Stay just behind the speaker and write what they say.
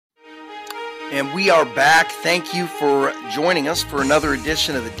And we are back. Thank you for joining us for another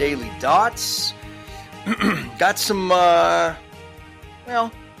edition of the Daily Dots. Got some, we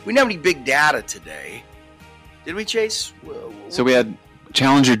didn't have any big data today. Did we, Chase? So we had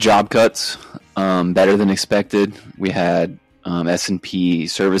Challenger job cuts, better than expected. We had S&P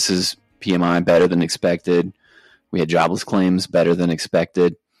services PMI better than expected. We had jobless claims better than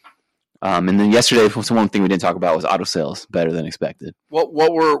expected. And then yesterday, one thing we didn't talk about was auto sales better than expected. What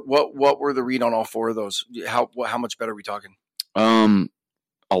were the read on all four of those? How much better are we talking? A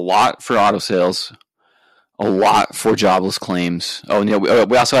lot for auto sales, a lot for jobless claims. Oh, and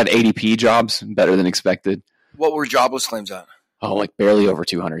we also had ADP jobs better than expected. What were jobless claims at? Oh, like barely over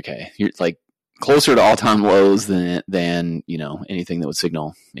 200K. You're like closer to all-time lows than anything that would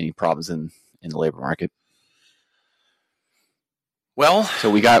signal any problems in the labor market. Well, so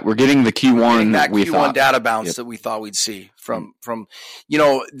we're getting the Q1 that we Q1 thought. data bounce Yep. that we thought we'd see from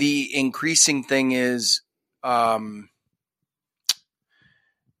the increasing thing is, like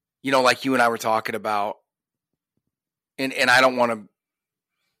you and I were talking about, and I don't want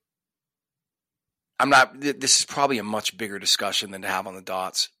to. This is probably a much bigger discussion than to have on the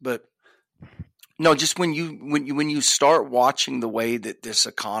dots, but no, just when you start watching the way that this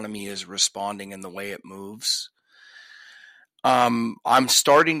economy is responding and the way it moves. I'm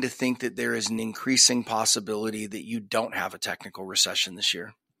starting to think that there is an increasing possibility that you don't have a technical recession this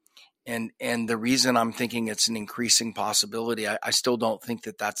year. And the reason I'm thinking it's an increasing possibility, I still don't think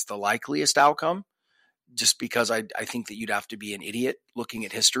that that's the likeliest outcome, just because I think that you'd have to be an idiot looking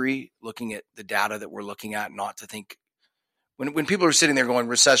at history, looking at the data that we're looking at, not to think when people are sitting there going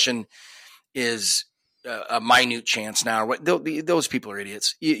recession is a minute chance now. Those people are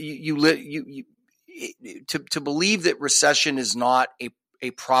idiots. To believe that recession is not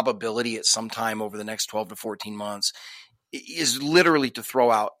a probability at some time over the next 12 to 14 months is literally to throw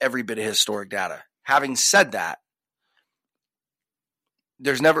out every bit of historic data. Having said that,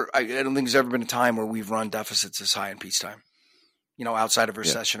 I don't think there's ever been a time where we've run deficits this high in peacetime, outside of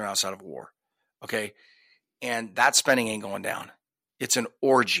recession or outside of war. Okay. And that spending ain't going down. It's an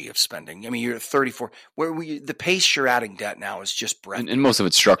orgy of spending. I mean, you're at 34. The pace you're adding debt now is just breathtaking. And most of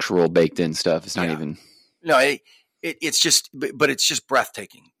it's structural, baked in stuff. It's not even. No, it's just, but it's just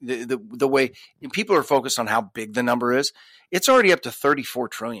breathtaking. The way people are focused on how big the number is, it's already up to 34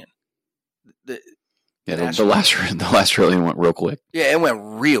 trillion. The last trillion went real quick. Yeah, it went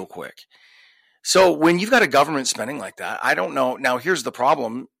real quick. So when you've got a government spending like that, I don't know. Now here's the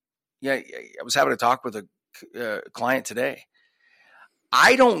problem. Yeah, I was having a talk with a client today.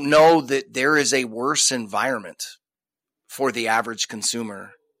 I don't know that there is a worse environment for the average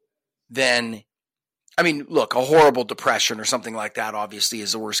consumer than, look, a horrible depression or something like that obviously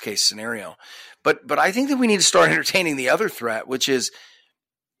is the worst case scenario. But I think that we need to start entertaining the other threat, which is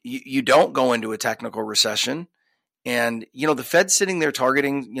you don't go into a technical recession. And, the Fed's sitting there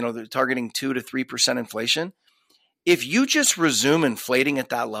targeting, they're targeting 2 to 3% inflation. If you just resume inflating at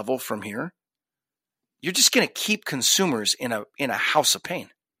that level from here, you're just going to keep consumers in a house of pain.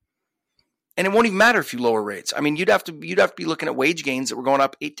 And it won't even matter if you lower rates. You'd have to be looking at wage gains that were going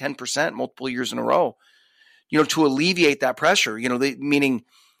up 8-10% multiple years in a row, to alleviate that pressure, meaning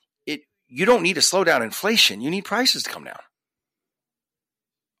you don't need to slow down inflation. You need prices to come down.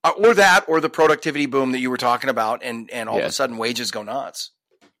 Or the productivity boom that you were talking about, and all of a sudden wages go nuts.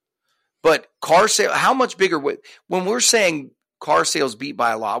 But car sale, how much bigger, when we're saying car sales beat by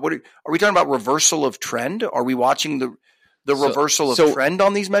a lot, are we talking about reversal of trend? Are we watching the reversal of trend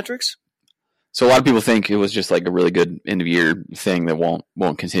on these metrics? So a lot of people think it was just like a really good end of year thing that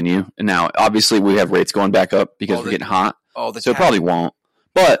won't continue. And now obviously we have rates going back up because we're getting hot. So it probably won't.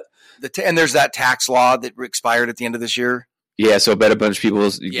 But and there's that tax law that expired at the end of this year. Yeah, so I bet a bunch of people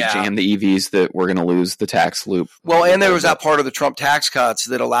jam the EVs that we're going to lose the tax loop. Well, and there was that part of the Trump tax cuts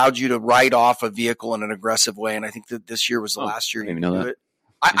that allowed you to write off a vehicle in an aggressive way, and I think that this year was the last year you could do it.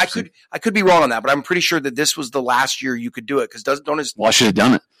 I could be wrong on that, but I'm pretty sure that this was the last year you could do it because I should have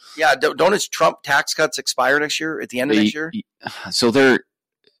done it. Yeah, don't his Trump tax cuts expire next year at the end of next year? So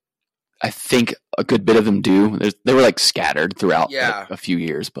I think a good bit of them do. They were like scattered throughout a few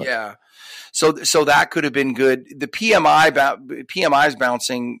years, but yeah. So that could have been good. The PMI is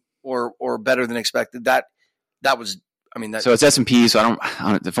bouncing or better than expected. That was, so it's S&P. So I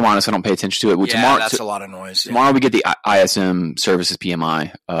don't, if I'm honest, I don't pay attention to it. Tomorrow, that's a lot of noise. Tomorrow we get the ISM services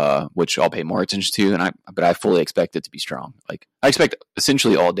PMI, which I'll pay more attention to. But I fully expect it to be strong. Like I expect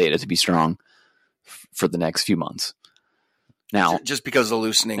essentially all data to be strong for the next few months. Now, just because of the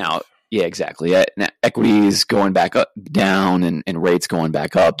loosening. Now, yeah, exactly. Equities going back up, down, and rates going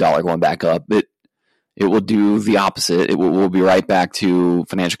back up, dollar going back up. It will do the opposite. We'll be right back to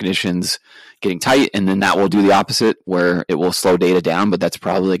financial conditions getting tight, and then that will do the opposite where it will slow data down, but that's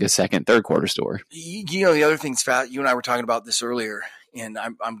probably like a second, third quarter story. You know, the other thing's you and I were talking about this earlier, and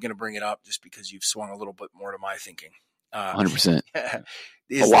I'm going to bring it up just because you've swung a little bit more to my thinking. 100%.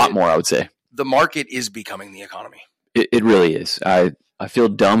 A lot more, I would say. The market is becoming the economy. It really is. I feel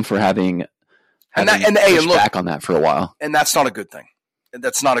dumb for having pushed back on that for a while. And that's not a good thing.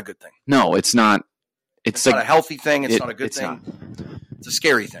 That's not a good thing. No, it's not. It's like not a healthy thing. It's not a good thing. It's a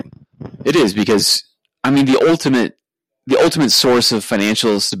scary thing. It is because, I mean, the ultimate source of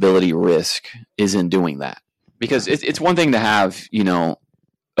financial stability risk isn't doing that. Because it's one thing to have, an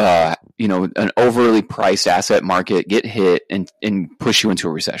overly priced asset market get hit and push you into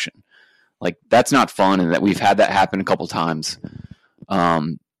a recession. Like, that's not fun, and that we've had that happen a couple times.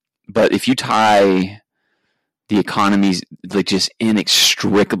 But if you tie the economies like just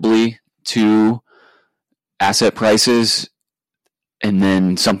inextricably to asset prices, and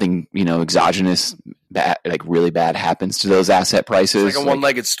then something, exogenous, bad, like really bad happens to those asset prices. It's like a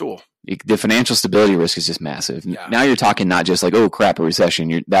one-legged stool. The financial stability risk is just massive. Yeah. Now you're talking not just like, oh crap, a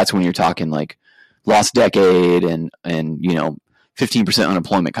recession. That's when you're talking like lost decade and 15%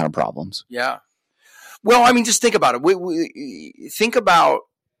 unemployment kind of problems. Yeah. Well, I mean, just think about it. Think about,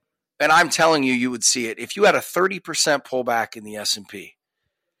 and I'm telling you, you would see it. If you had a 30% pullback in the S&P,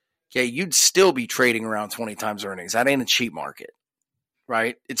 okay, you'd still be trading around 20 times earnings. That ain't a cheap market,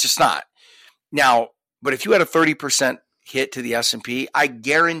 right? It's just not. Now, but if you had a 30% hit to the S&P, I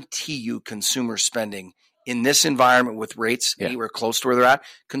guarantee you consumer spending in this environment with rates anywhere close to where they're at,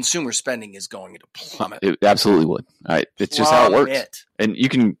 consumer spending is going to plummet. It absolutely would. All right. It's just how it works. And you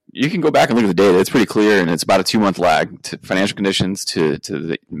can go back and look at the data. It's pretty clear, and it's about a 2-month lag to financial conditions to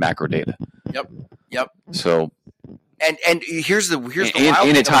the macro data. Yep. So and here's the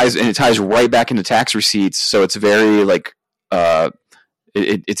and it ties right back into tax receipts. So it's very like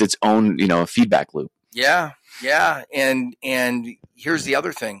it's its own feedback loop. Yeah. And here's the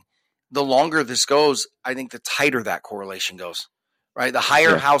other thing. The longer this goes, I think the tighter that correlation goes, right? The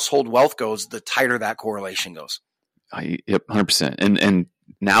higher household wealth goes, the tighter that correlation goes. Yep, 100%. And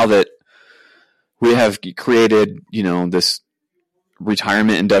now that we have created, this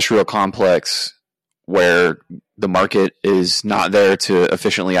retirement industrial complex where the market is not there to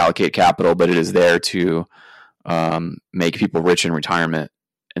efficiently allocate capital, but it is there to make people rich in retirement.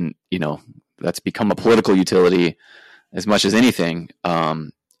 And, that's become a political utility as much as anything.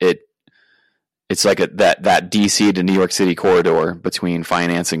 It's like that DC to New York City corridor between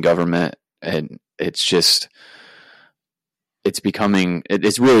finance and government. And it is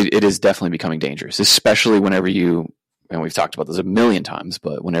definitely becoming dangerous, especially whenever and we've talked about this a million times,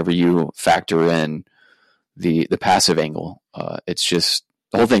 but whenever you factor in the passive angle, it's just,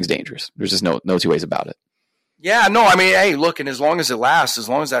 the whole thing's dangerous. There's just no two ways about it. Yeah, no, I mean, hey, look, and as long as it lasts, as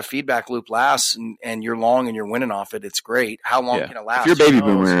long as that feedback loop lasts and you're long and you're winning off it, it's great. How long can it last? If you're a baby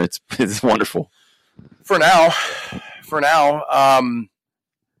boomer, it's wonderful. For now.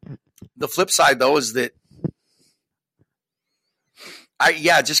 The flip side though is that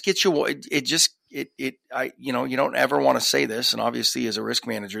just get you, you don't ever want to say this. And obviously as a risk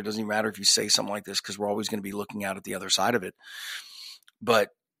manager, it doesn't even matter if you say something like this, because we're always going to be looking out at the other side of it. But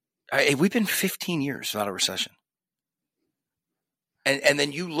we've been 15 years without a recession. And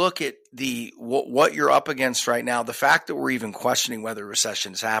then you look at what you're up against right now. The fact that we're even questioning whether a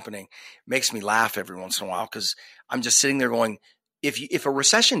recession is happening makes me laugh every once in a while, because I'm just sitting there going, if a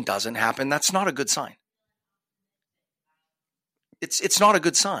recession doesn't happen, that's not a good sign. It's not a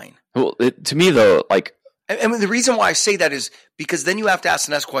good sign. Well, to me though, like, I mean, the reason why I say that is because then you have to ask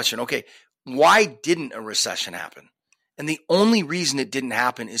the next question. Okay, why didn't a recession happen? And the only reason it didn't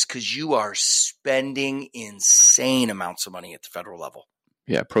happen is because you are spending insane amounts of money at the federal level.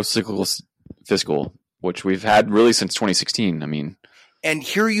 Yeah, pro-cyclical fiscal, which we've had really since 2016. I mean, and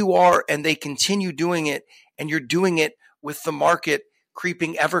here you are, and they continue doing it, and you're doing it with the market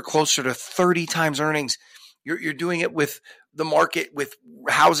creeping ever closer to 30 times earnings. You're doing it with the market, with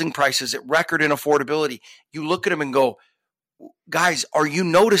housing prices at record and affordability. You look at them and go, guys, are you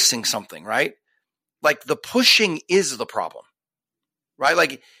noticing something, right? Like, the pushing is the problem, right?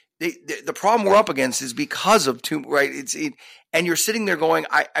 Like the problem we're up against is because of right. And you're sitting there going,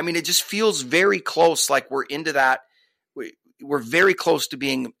 I mean, it just feels very close. Like we're into that. We're very close to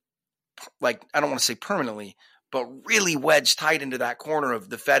being, like, I don't want to say permanently, but really wedged tight into that corner of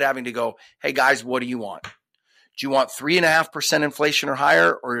the Fed having to go, hey guys, what do you want? Do you want 3.5% inflation or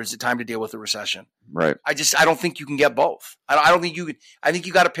higher, or is it time to deal with a recession? Right. I don't think you can get both. I don't think you could. I think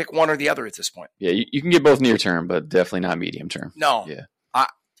you got to pick one or the other at this point. Yeah, you can get both near term, but definitely not medium term. No. Yeah.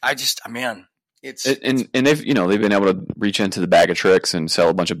 Man, and they've been able to reach into the bag of tricks and sell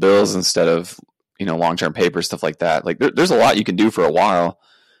a bunch of bills instead of long-term paper, stuff like that. Like there's a lot you can do for a while,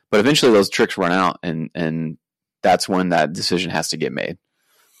 but eventually those tricks run out, and that's when that decision has to get made.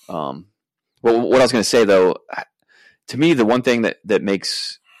 Well, what I was going to say though, to me, the one thing that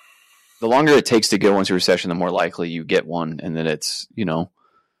makes the longer it takes to go into recession, the more likely you get one, and that it's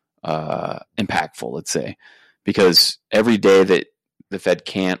impactful. Let's say, because every day that the Fed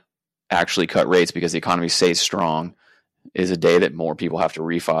can't actually cut rates because the economy stays strong is a day that more people have to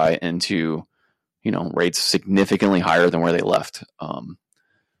refi into rates significantly higher than where they left.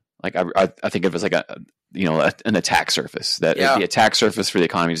 Like I think of it as like an attack surface, that the attack surface for the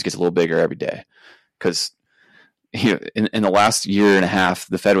economy just gets a little bigger every day. Because in the last year and a half,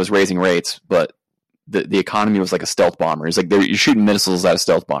 the Fed was raising rates, but the economy was like a stealth bomber. It's like you're shooting missiles at a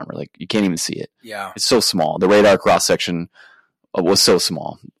stealth bomber. Like you can't even see it. Yeah, it's so small. The radar cross section was so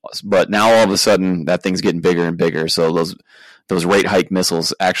small, but now all of a sudden that thing's getting bigger and bigger. So those rate hike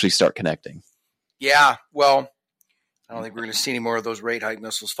missiles actually start connecting. Yeah, well, I don't think we're going to see any more of those rate hike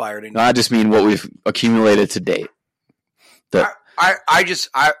missiles fired. No, I just mean what we've accumulated to date.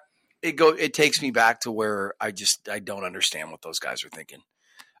 It takes me back to where I don't understand what those guys are thinking.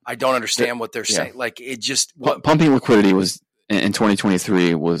 I don't understand what they're saying. Like it just pumping liquidity was in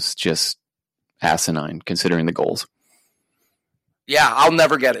 2023 was just asinine considering the goals. Yeah, I'll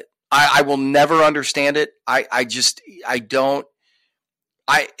never get it. I will never understand it. I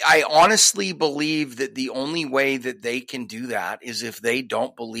honestly believe that the only way that they can do that is if they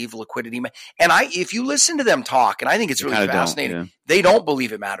don't believe liquidity. And if you listen to them talk, and I think it's really fascinating, they don't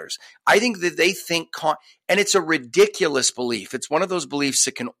believe it matters. I think that they think, and it's a ridiculous belief. It's one of those beliefs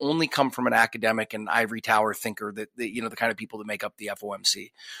that can only come from an academic and ivory tower thinker, that the kind of people that make up the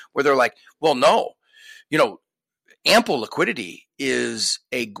FOMC, where they're like, well, no, ample liquidity is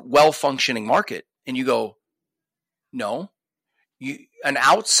a well-functioning market. And you go, no. An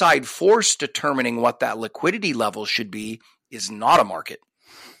outside force determining what that liquidity level should be is not a market.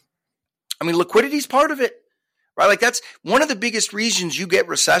 I mean, liquidity is part of it, right? Like that's one of the biggest reasons you get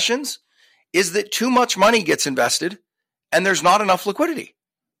recessions is that too much money gets invested and there's not enough liquidity.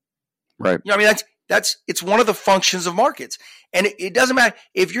 Right. I mean, it's one of the functions of markets. And it doesn't matter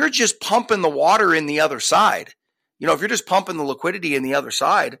if you're just pumping the water in the other side, if you're just pumping the liquidity in the other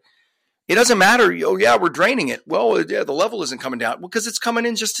side, it doesn't matter. Oh, yeah, we're draining it. Well, yeah, the level isn't coming down because it's coming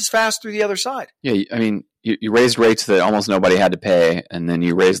in just as fast through the other side. Yeah, I mean, you raised rates that almost nobody had to pay, and then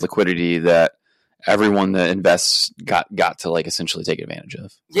you raised liquidity that everyone that invests got to like essentially take advantage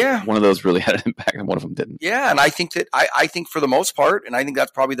of. Yeah, one of those really had an impact, and one of them didn't. Yeah, and I think that I think for the most part, and I think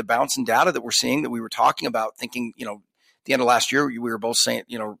that's probably the bounce in data that we're seeing that we were talking about. Thinking, at the end of last year, we were both saying,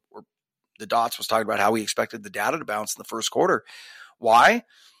 the Dots was talking about how we expected the data to bounce in the first quarter. Why?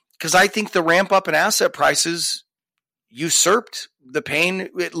 Because I think the ramp up in asset prices usurped the pain,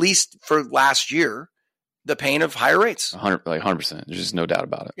 at least for last year, the pain of higher rates. 100%. There's just no doubt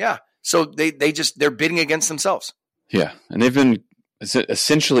about it. Yeah. So they're bidding against themselves. Yeah. And they've been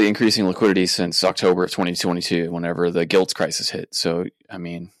essentially increasing liquidity since October of 2022, whenever the gilts crisis hit. So, I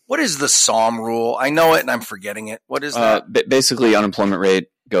mean. What is the SOM rule? I know it and I'm forgetting it. What is that? Basically, unemployment rate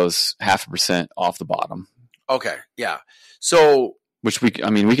goes 0.5% off the bottom. Okay. Yeah. So. Which we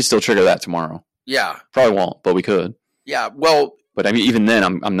could still trigger that tomorrow. Yeah. Probably won't, but we could. Yeah. Well. But I mean, even then,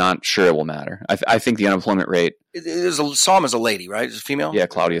 I'm not sure it will matter. I think the unemployment rate. SOM is a lady, right? Is a female? Yeah,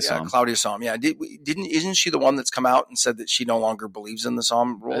 Claudia SOM. Claudia SOM. Yeah. Isn't she the one that's come out and said that she no longer believes in the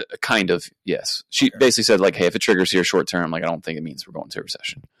SOM rule? Kind of, yes. She basically said like, hey, if it triggers here short term, like I don't think it means we're going to a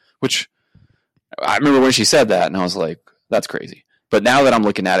recession. Which I remember when she said that, and I was like, that's crazy. But now that I'm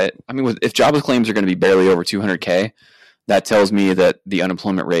looking at it, I mean, if jobless claims are going to be barely over 200K, that tells me that the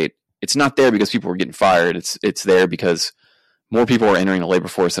unemployment rate, it's not there because people were getting fired. It's there because more people are entering the labor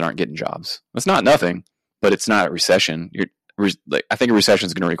force that aren't getting jobs. It's not nothing, but it's not a recession. I think a recession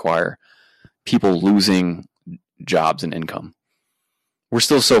is going to require people losing jobs and income. We're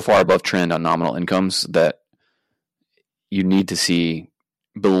still so far above trend on nominal incomes that you need to see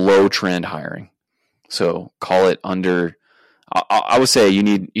below trend hiring. So call it under. I would say you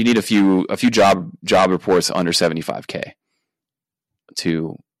need a few job reports under 75K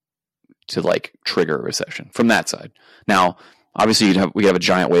to like trigger a recession from that side. Now, obviously, we have a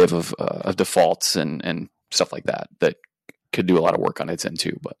giant wave of defaults and stuff like that could do a lot of work on its end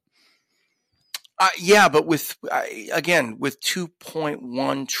too. But but with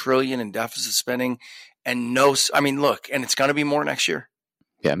 2.1 trillion in deficit spending and look, and it's going to be more next year.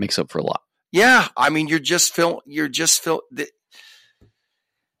 Yeah, it makes up for a lot. Yeah, I mean,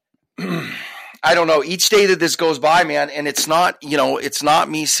 I don't know. Each day that this goes by, man, and it's not, it's not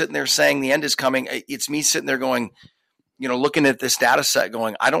me sitting there saying the end is coming. It's me sitting there going, looking at this data set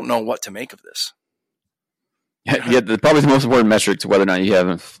going, I don't know what to make of this. Yeah, probably the most important metric to whether or not you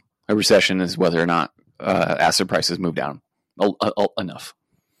have a recession is whether or not asset prices move down enough.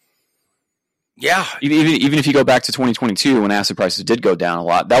 Yeah. Even if you go back to 2022 when asset prices did go down a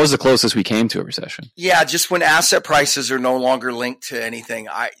lot, that was the closest we came to a recession. Yeah, just when asset prices are no longer linked to anything,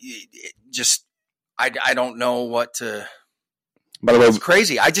 I don't know what to. By the way, it's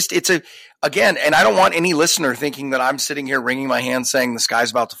crazy. Again, and I don't want any listener thinking that I'm sitting here wringing my hands saying the sky's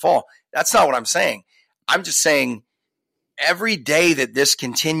about to fall. That's not what I'm saying. I'm just saying every day that this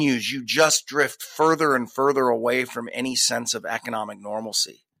continues, you just drift further and further away from any sense of economic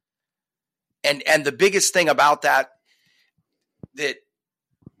normalcy. And the biggest thing about that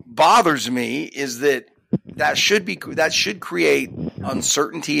bothers me is that should create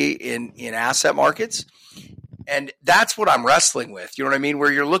uncertainty in asset markets. And that's what I'm wrestling with. You know what I mean?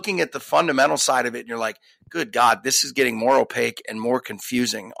 Where you're looking at the fundamental side of it and you're like, good God, this is getting more opaque and more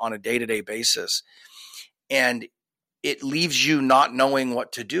confusing on a day-to-day basis. And it leaves you not knowing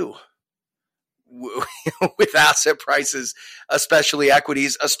what to do with asset prices, especially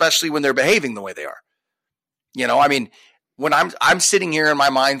equities, especially when they're behaving the way they are. I mean, when I'm sitting here in my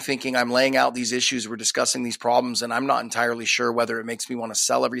mind thinking I'm laying out these issues, we're discussing these problems, and I'm not entirely sure whether it makes me want to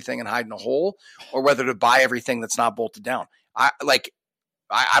sell everything and hide in a hole or whether to buy everything that's not bolted down.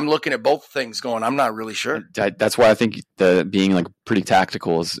 I'm looking at both things going, I'm not really sure. That's why I think being like pretty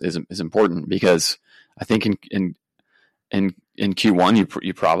tactical is important, because I think in Q1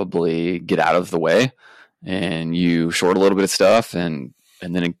 you probably get out of the way and you short a little bit of stuff, and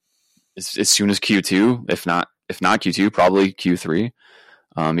then as soon as Q2, if not Q2, probably Q3,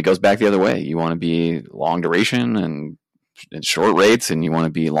 it goes back the other way. You want to be long duration and short rates, and you want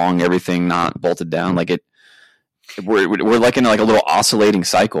to be long everything not bolted down. Like we're like in like a little oscillating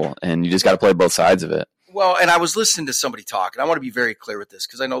cycle, and you just got to play both sides of it. Well, and I was listening to somebody talk, and I want to be very clear with this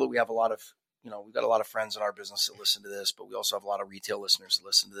because I know that we have a lot of, we've got a lot of friends in our business that listen to this, but we also have a lot of retail listeners that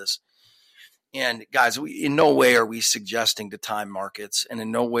listen to this. And guys, in no way are we suggesting to time markets, and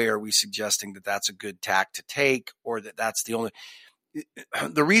in no way are we suggesting that that's a good tack to take, or that that's the only.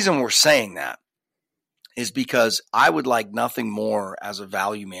 The reason we're saying that is because I would like nothing more as a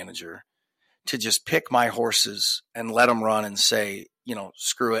value manager to just pick my horses and let them run and say,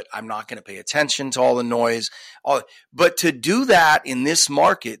 screw it, I'm not going to pay attention to all the noise. But to do that in this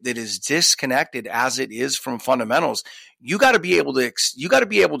market that is disconnected as it is from fundamentals, you got to be able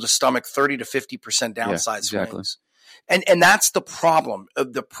to stomach 30 to 50% downside swings. And that's the problem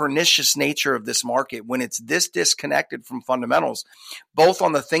of the pernicious nature of this market when it's this disconnected from fundamentals, both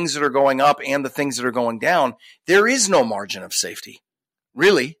on the things that are going up and the things that are going down. There is no margin of safety,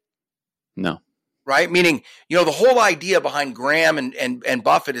 really. No. Right? Meaning, the whole idea behind Graham and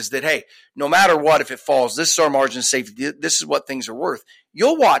Buffett is that, hey, no matter what, if it falls, this is our margin of safety. This is what things are worth.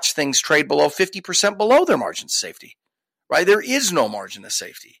 You'll watch things trade below 50% below their margin of safety, right? There is no margin of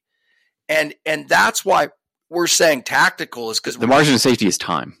safety. And that's why we're saying tactical is because the margin of safety is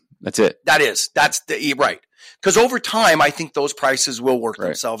time. That's it. That's right. Because over time, I think those prices will work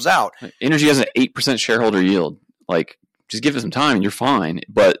themselves out. Energy has an 8% shareholder yield. Like, just give it some time and you're fine.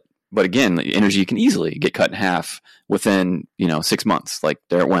 But again, energy can easily get cut in half within 6 months. Like,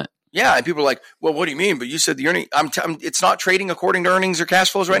 there it went. Yeah, and people are like, "Well, what do you mean?" But you said the earning. It's not trading according to earnings or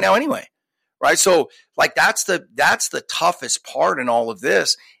cash flows right now, anyway. Right? So, like, that's the toughest part in all of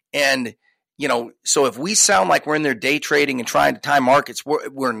this. And so if we sound like we're in there day trading and trying to time markets,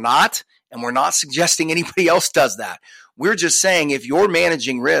 we're not, and we're not suggesting anybody else does that. We're just saying if you're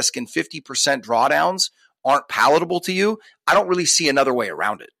managing risk and 50% drawdowns aren't palatable to you, I don't really see another way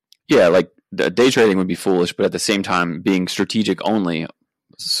around it. Yeah, like day trading would be foolish, but at the same time, being strategic only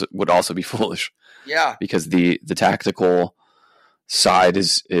would also be foolish. Yeah, because the tactical side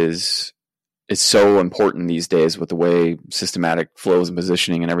is so important these days with the way systematic flows and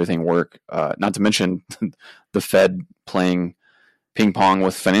positioning and everything work. Not to mention the Fed playing ping pong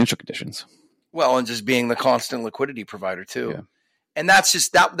with financial conditions. Well, and just being the constant liquidity provider too. Yeah. And that's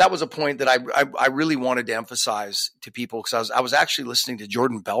just that was a point that I really wanted to emphasize to people, because I was actually listening to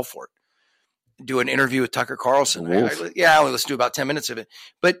Jordan Belfort do an interview with Tucker Carlson. I only listened to about 10 minutes of it,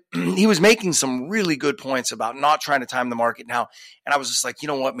 but he was making some really good points about not trying to time the market now. And I was just like, you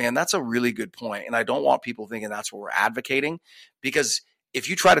know what, man, that's a really good point. And I don't want people thinking that's what we're advocating, because if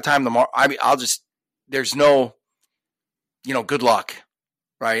you try to time the market, there's no, good luck,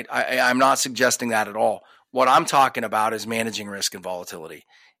 right? I'm not suggesting that at all. What I'm talking about is managing risk and volatility.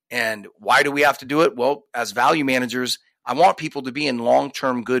 And why do we have to do it? Well, as value managers, I want people to be in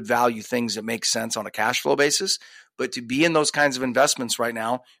long-term good value things that make sense on a cash flow basis. But to be in those kinds of investments right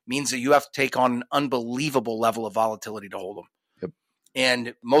now means that you have to take on an unbelievable level of volatility to hold them. Yep.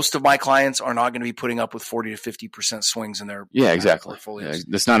 And most of my clients are not going to be putting up with 40 to 50% swings in their portfolios.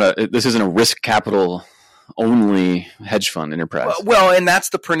 Yeah, this isn't a risk capital only hedge fund enterprise. Well, and that's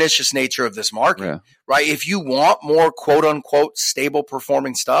the pernicious nature of this market, right? If you want more quote unquote stable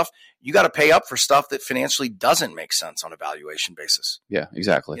performing stuff, you got to pay up for stuff that financially doesn't make sense on a valuation basis. Yeah,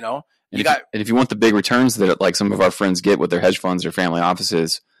 exactly. You know, and if you want the big returns that like some of our friends get with their hedge funds or family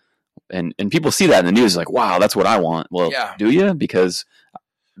offices, and people see that in the news, like, wow, that's what I want. Well, do you? Because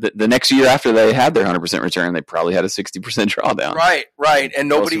the next year after they had their 100% return, they probably had a 60% drawdown. Right. And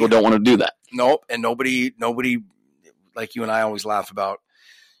most people don't want to do that. Nope. And nobody, like you and I always laugh about,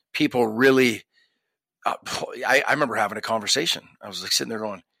 people really, I remember having a conversation. I was like sitting there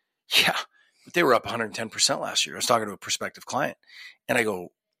going, yeah, but they were up 110% last year. I was talking to a prospective client and I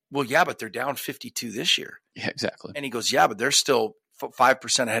go, well, yeah, but they're down 52 this year. Yeah, exactly. And he goes, yeah, but they're still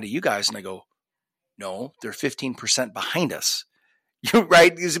 5% ahead of you guys. And I go, no, they're 15% behind us.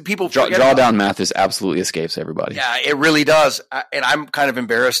 Right? People drawdown math is absolutely escapes everybody. Yeah, it really does. And I'm kind of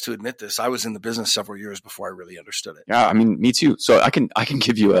embarrassed to admit this. I was in the business several years before I really understood it. Yeah, I mean, me too. So I can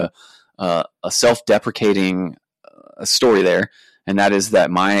give you a self-deprecating story there, and that is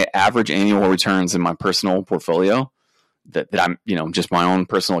that my average annual returns in my personal portfolio that I'm, just my own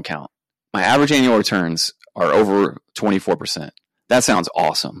personal account, my average annual returns are over 24%. That sounds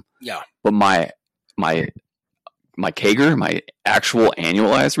awesome. Yeah. But my CAGR, my actual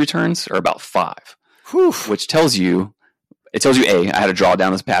annualized returns are about 5, which tells you, I had a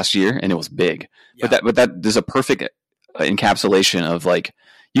drawdown this past year and it was big, but that there's a perfect encapsulation of like,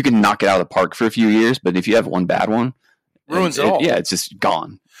 you can knock it out of the park for a few years, but if you have one bad one, ruins it all. Yeah. It's just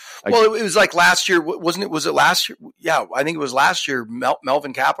gone. Well, it was like last year, wasn't it? Was it last year? Yeah. I think it was last year.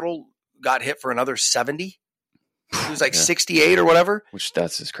 Melvin Capital got hit for another 70. It was like 68 or whatever. Which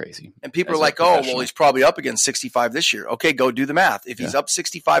that's just crazy. And people are like, oh, well, he's probably up against 65 this year. Okay, go do the math. If he's up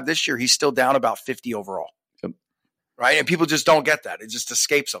 65 this year, he's still down about 50 overall. Yep. Right? And people just don't get that. It just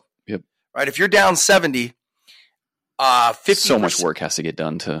escapes them. Yep. Right? If you're down 70, 50%. So much work has to get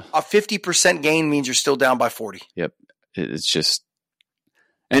done to. A 50% gain means you're still down by 40. Yep. It's just.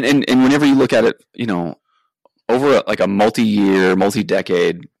 And whenever you look at it, over a multi-year,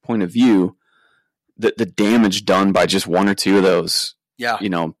 multi-decade point of view, the damage done by just one or two of those,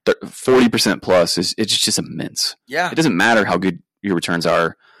 40% plus it's just immense. Yeah. It doesn't matter how good your returns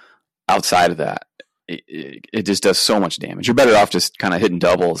are outside of that. It just does so much damage. You're better off just kind of hitting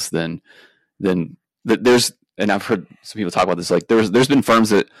doubles than there's, and I've heard some people talk about this, like there's been firms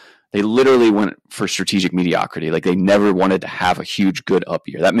that they literally went for strategic mediocrity. Like they never wanted to have a huge good up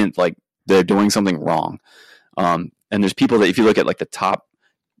year. That meant like they're doing something wrong. And there's people that if you look at like the top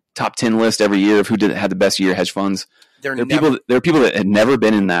 10 list every year of who had the best year hedge funds. There are people that had never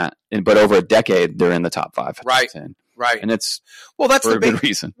been in that, but over a decade they're in the top 5, right? 10. Right, and that's for a good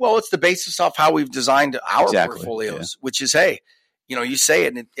reason. Well, it's the basis of how we've designed our portfolios, which is, hey, you say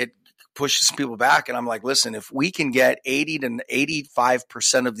it and it pushes people back, and I'm like, listen, if we can get 80 to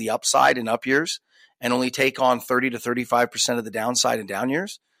 85% of the upside in up years and only take on 30 to 35% of the downside in down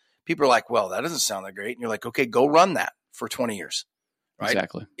years, people are like, well, that doesn't sound that great, and you're like, okay, go run that for 20 years. Right?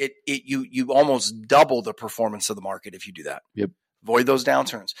 Exactly. You almost double the performance of the market if you do that. Yep. Avoid those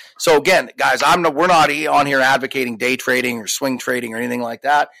downturns. So again, guys, we're not on here advocating day trading or swing trading or anything like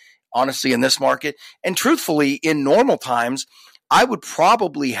that. Honestly, in this market, and truthfully, in normal times, I would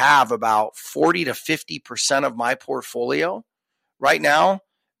probably have about 40 to 50% of my portfolio right now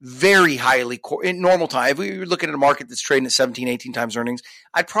very highly in normal time. If we were looking at a market that's trading at 17, 18 times earnings,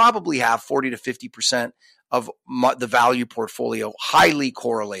 I'd probably have 40 to 50% of the value portfolio highly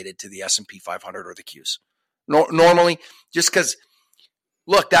correlated to the S&P 500 or the Qs. Normally, just because,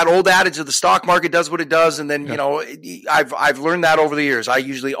 look, that old adage of the stock market does what it does, and then I've learned that over the years. I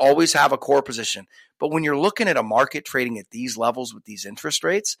usually always have a core position, but when you're looking at a market trading at these levels with these interest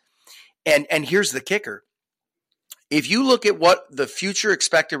rates, and here's the kicker: if you look at what the future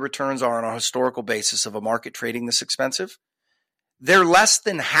expected returns are on a historical basis of a market trading this expensive, they're less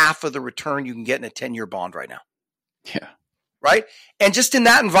than half of the return you can get in a 10-year bond right now. Yeah. Right? And just in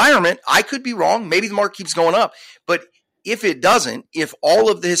that environment, I could be wrong. Maybe the market keeps going up. But if it doesn't, if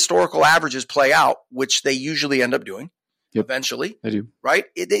all of the historical averages play out, which they usually end up doing eventually, they do. Right?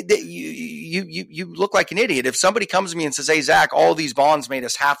 You look like an idiot. If somebody comes to me and says, hey, Zach, all these bonds made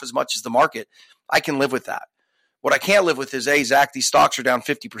us half as much as the market, I can live with that. What I can't live with is, hey, Zach, these stocks are down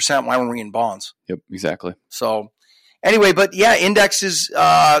 50%. Why aren't we in bonds? Yep, exactly. So Anyway, but yeah, index is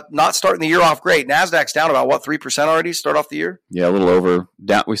not starting the year off great. NASDAQ's down about, 3% already start off the year? Yeah, a little over.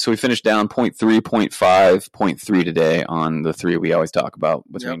 So we finished down 0.3, 0.5, 0.3 today on the three we always talk about.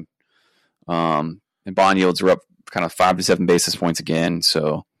 Between, and bond yields are up kind of 5 to 7 basis points again.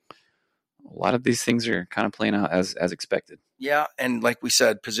 So a lot of these things are kind of playing out as expected. Yeah, and like we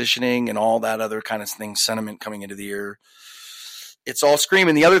said, positioning and all that other kind of thing, sentiment coming into the year. It's all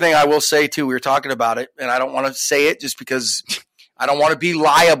screaming. The other thing I will say, too, we were talking about it, and I don't want to say it just because I don't want to be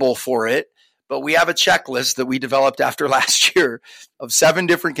liable for it, but we have a checklist that we developed after last year of 7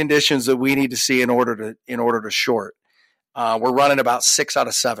 different conditions that we need to see in order to short. We're running about 6 out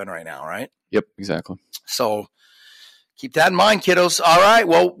of 7 right now, right? Yep, exactly. So keep that in mind, kiddos. All right,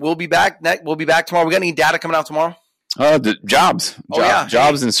 well, we'll be back We'll be back tomorrow. We got any data coming out tomorrow? The jobs.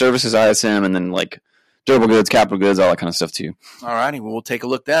 Jobs and services, ISM, and then like durable goods, capital goods, all that kind of stuff too. All righty. Well, we'll take a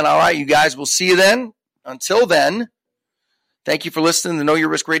look then. All right, you guys, we'll see you then. Until then, thank you for listening to the Know Your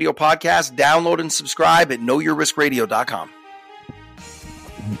Risk Radio podcast. Download and subscribe at knowyourriskradio.com.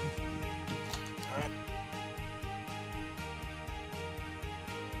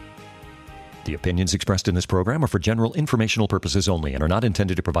 The opinions expressed in this program are for general informational purposes only and are not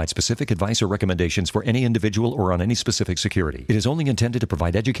intended to provide specific advice or recommendations for any individual or on any specific security. It is only intended to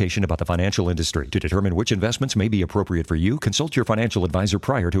provide education about the financial industry. To determine which investments may be appropriate for you, consult your financial advisor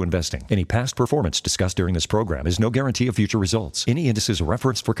prior to investing. Any past performance discussed during this program is no guarantee of future results. Any indices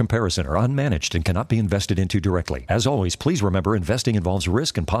referenced for comparison are unmanaged and cannot be invested into directly. As always, please remember investing involves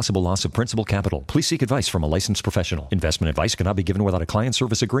risk and possible loss of principal capital. Please seek advice from a licensed professional. Investment advice cannot be given without a client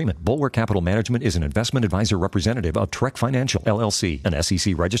service agreement. Bulwark Capital Management is an investment advisor representative of Trek Financial, LLC, an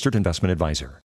SEC registered investment advisor.